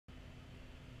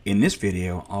In this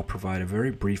video, I'll provide a very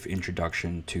brief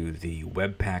introduction to the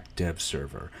Webpack dev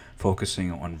server,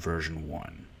 focusing on version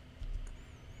 1.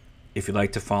 If you'd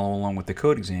like to follow along with the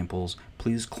code examples,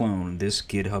 please clone this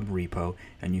GitHub repo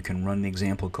and you can run the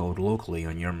example code locally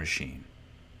on your machine.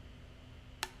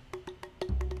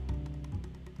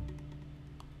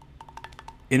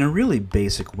 In a really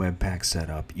basic Webpack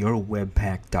setup, your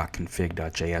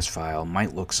webpack.config.js file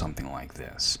might look something like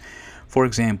this. For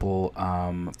example,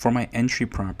 for my entry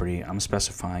property, I'm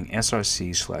specifying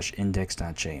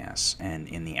src/index.js, and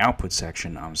in the output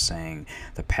section, I'm saying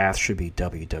the path should be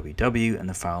www and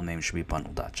the file name should be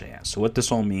bundle.js. So what this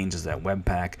all means is that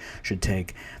Webpack should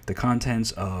take the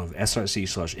contents of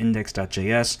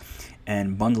src/index.js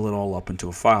and bundle it all up into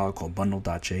a file called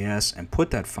bundle.js and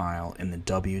put that file in the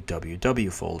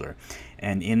www folder.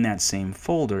 And in that same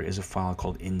folder is a file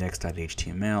called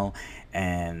index.html,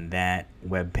 and that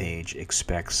web page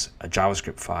expects a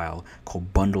JavaScript file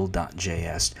called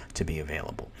bundle.js to be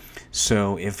available.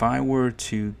 So if I were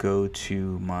to go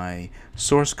to my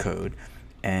source code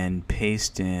and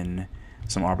paste in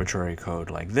some arbitrary code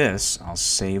like this, I'll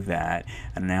save that,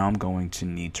 and now I'm going to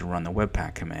need to run the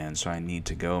Webpack command. So I need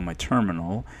to go in my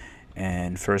terminal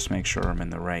and first make sure I'm in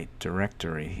the right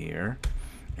directory here.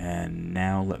 And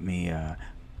now let me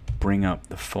bring up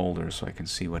the folder so I can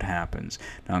see what happens.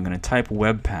 Now I'm going to type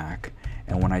Webpack,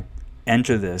 and when I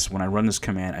enter this, when I run this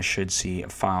command, I should see a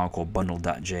file called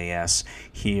bundle.js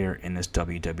here in this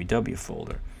www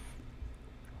folder.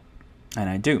 And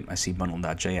I do. I see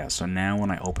bundle.js. So now when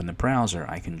I open the browser,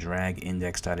 I can drag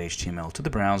index.html to the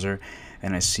browser,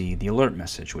 and I see the alert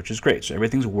message, which is great. So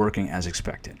everything's working as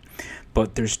expected.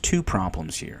 But there's two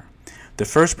problems here. The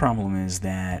first problem is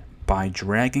that by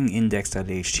dragging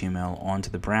index.html onto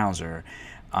the browser,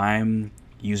 I'm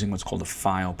using what's called a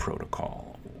file protocol.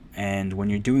 And when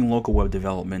you're doing local web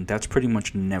development, that's pretty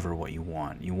much never what you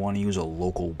want. You want to use a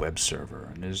local web server,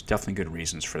 and there's definitely good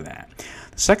reasons for that.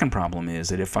 The second problem is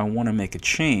that if I want to make a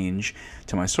change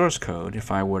to my source code,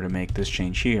 if I were to make this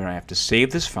change here, I have to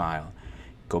save this file,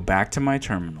 go back to my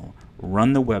terminal,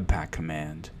 run the Webpack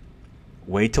command,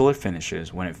 wait till it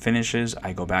finishes. When it finishes,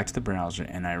 I go back to the browser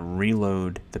and I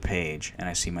reload the page and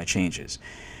I see my changes.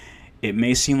 It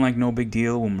may seem like no big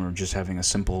deal when we're just having a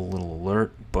simple little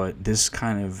alert, but this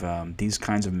kind of these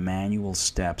kinds of manual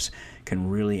steps can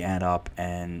really add up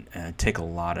and take a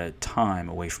lot of time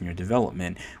away from your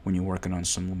development when you're working on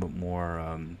some little bit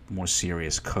more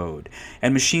serious code.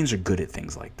 And machines are good at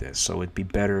things like this, so it'd be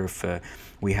better if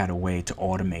we had a way to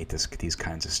automate these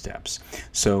kinds of steps.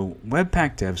 So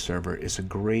Webpack Dev Server is a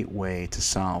great way to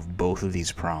solve both of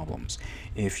these problems.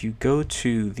 If you go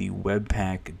to the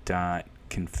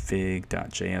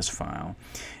webpack.config.js file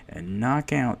and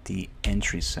knock out the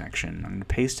entry section, I'm going to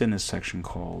paste in a section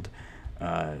called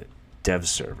dev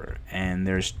server, and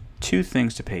there's two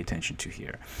things to pay attention to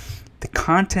here. The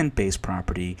content-based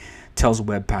property tells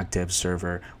Webpack Dev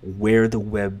Server where the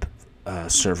web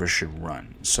server should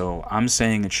run. So I'm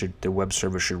saying the web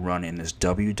server should run in this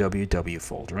www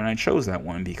folder, and I chose that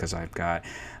one because I've got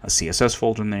a CSS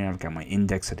folder in there, I've got my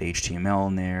index.html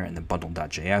in there, and the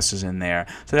bundle.js is in there.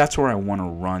 So that's where I want to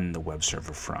run the web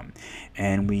server from.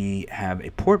 And we have a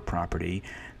port property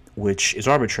which is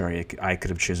arbitrary. I could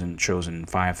have chosen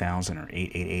 5000 or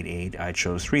 8888. I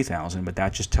chose 3000, but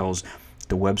that just tells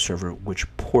the web server which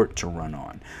port to run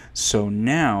on. So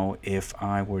now if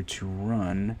I were to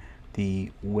run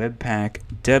the Webpack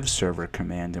dev server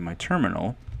command in my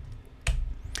terminal,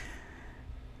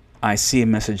 I see a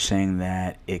message saying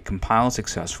that it compiled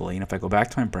successfully, and if I go back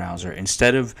to my browser,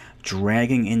 instead of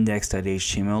dragging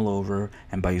index.html over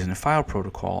and by using the file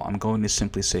protocol, I'm going to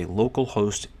simply say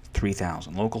localhost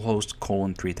 3000,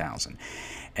 localhost : 3000.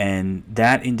 And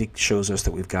that shows us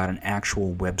that we've got an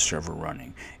actual web server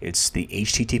running. It's the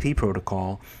HTTP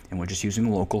protocol, and we're just using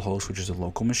localhost, which is a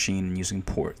local machine, and using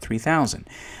port 3000.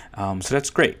 So that's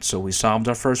great. So we solved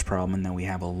our first problem, and now we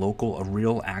have a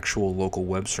real, actual local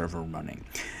web server running.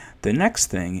 The next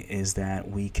thing is that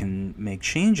we can make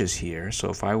changes here. So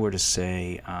if I were to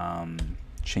say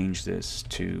change this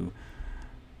to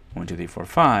 1, 2, 3, 4,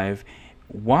 5.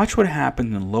 Watch what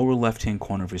happens in the lower left-hand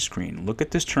corner of your screen. Look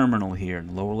at this terminal here in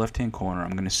the lower left-hand corner.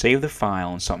 I'm going to save the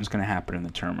file, and something's going to happen in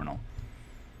the terminal.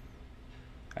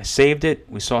 I saved it.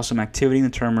 We saw some activity in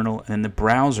the terminal, and then the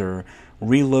browser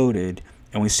reloaded,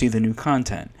 and we see the new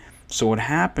content. So what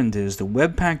happened is the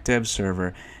Webpack Dev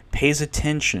Server pays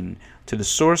attention to the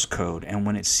source code, and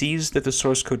when it sees that the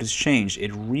source code has changed,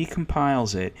 it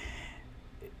recompiles it.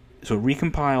 So it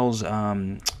recompiles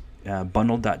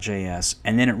bundle.js,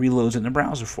 and then it reloads it in the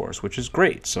browser for us, which is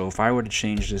great. So if I were to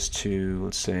change this to,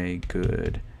 let's say,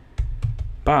 goodbye,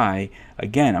 goodbye,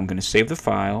 again, I'm going to save the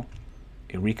file.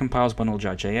 It recompiles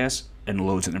bundle.js and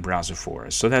loads it in the browser for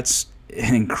us. So that's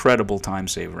an incredible time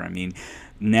saver. I mean,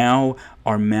 now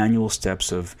our manual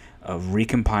steps of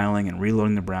recompiling and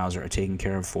reloading the browser are taken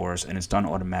care of for us, and it's done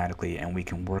automatically, and we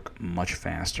can work much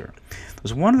faster.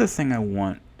 There's one other thing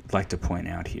I'd like to point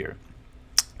out here.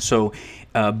 So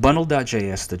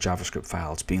bundle.js, the JavaScript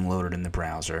file, it's being loaded in the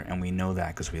browser, and we know that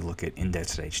because we look at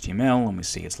index.html and we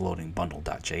see it's loading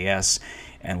bundle.js,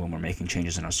 and when we're making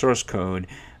changes in our source code,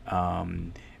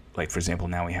 like for example,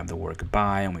 now we have the word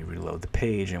goodbye, and we reload the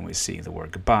page and we see the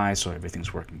word goodbye, so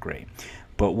everything's working great.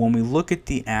 But when we look at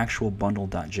the actual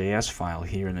bundle.js file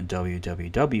here in the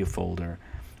www folder,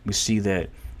 we see that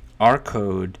our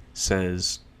code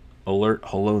says alert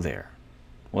hello there.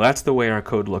 Well, that's the way our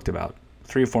code looked about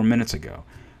 3 or 4 minutes ago,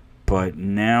 but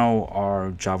now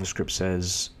our JavaScript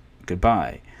says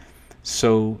goodbye.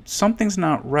 So something's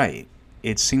not right.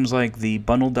 It seems like the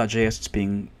bundle.js that's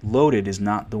being loaded is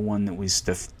not the one that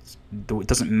it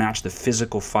doesn't match the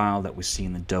physical file that we see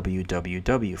in the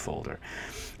www folder.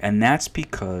 And that's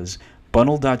because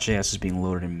bundle.js is being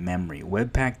loaded in memory.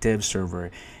 Webpack dev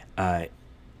server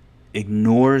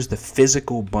ignores the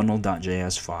physical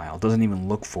bundle.js file, doesn't even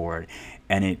look for it,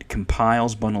 and it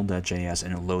compiles bundle.js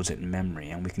and it loads it in memory.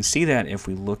 And we can see that if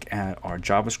we look at our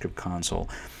JavaScript console,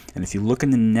 and if you look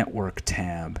in the network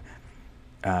tab,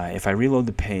 if I reload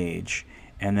the page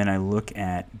and then I look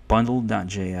at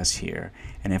bundle.js here,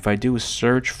 and if I do a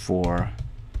search for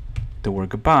the word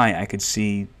goodbye, I could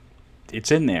see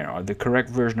it's in there. The correct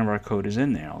version of our code is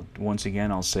in there. Once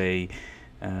again, I'll say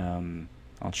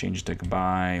I'll change it to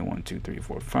goodbye 1 2 3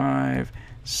 4 5,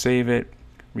 save it,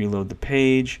 reload the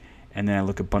page, and then I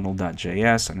look at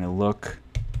bundle.js and I look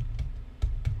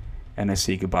and I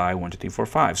see goodbye 1 2 3 4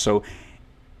 5. So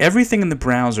everything in the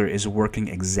browser is working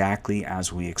exactly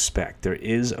as we expect. There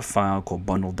is a file called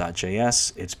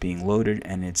bundle.js. It's being loaded,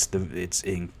 and it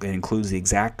includes the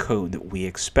exact code that we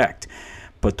expect.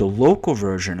 But the local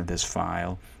version of this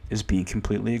file is being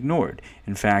completely ignored.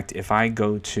 In fact, if I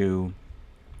go to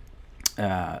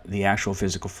the actual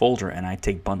physical folder and I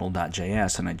take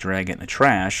bundle.js and I drag it in the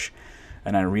trash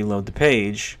and I reload the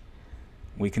page,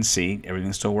 we can see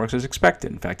everything still works as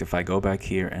expected. In fact, if I go back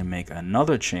here and make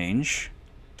another change,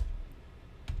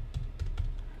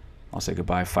 I'll say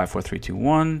goodbye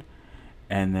 54321,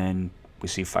 and then we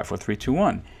see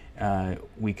 54321.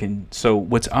 So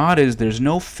what's odd is there's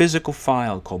no physical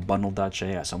file called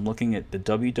bundle.js. I'm looking at the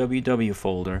www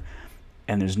folder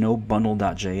and there's no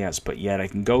bundle.js, but yet I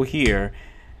can go here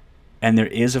and there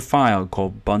is a file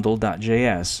called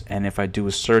bundle.js, and if I do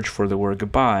a search for the word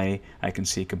goodbye, I can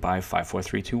see goodbye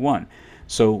 54321.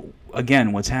 So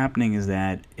again, what's happening is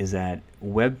that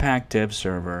Webpack dev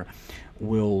server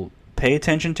will pay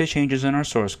attention to changes in our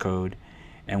source code,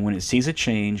 and when it sees a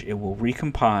change, it will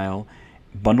recompile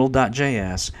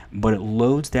bundle.js, but it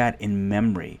loads that in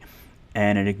memory,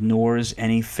 and it ignores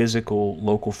any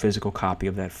local physical copy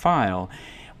of that file,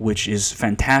 which is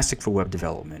fantastic for web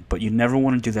development, but you never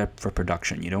want to do that for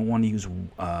production. You don't want to use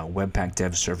Webpack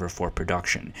dev server for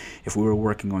production. If we were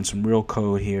working on some real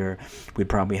code here, we'd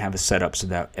probably have it set up so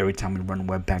that every time we run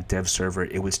Webpack dev server,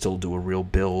 it would still do a real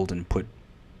build and put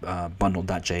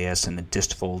bundle.js in the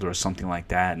dist folder or something like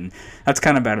that, and that's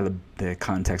kind of out of the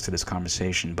context of this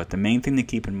conversation. But the main thing to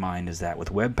keep in mind is that with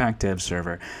Webpack dev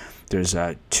server, there's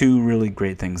 2 really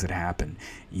great things that happen.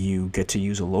 You get to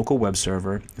use a local web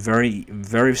server very,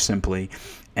 very simply,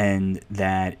 and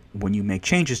that when you make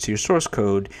changes to your source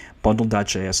code,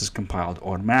 bundle.js is compiled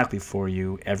automatically for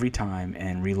you every time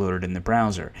and reloaded in the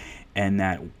browser. And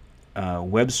that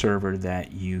web server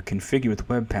that you configure with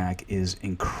Webpack is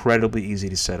incredibly easy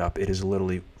to set up. It is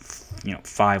literally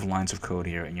 5 lines of code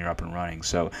here and you're up and running.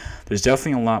 So there's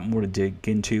definitely a lot more to dig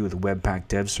into with the Webpack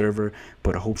dev server,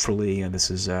 but hopefully this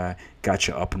has got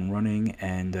you up and running,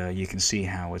 and you can see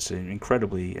how it's an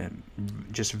incredibly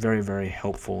just very, very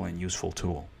helpful and useful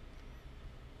tool.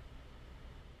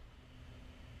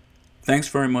 Thanks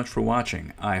very much for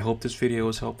watching. I hope this video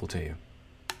was helpful to you.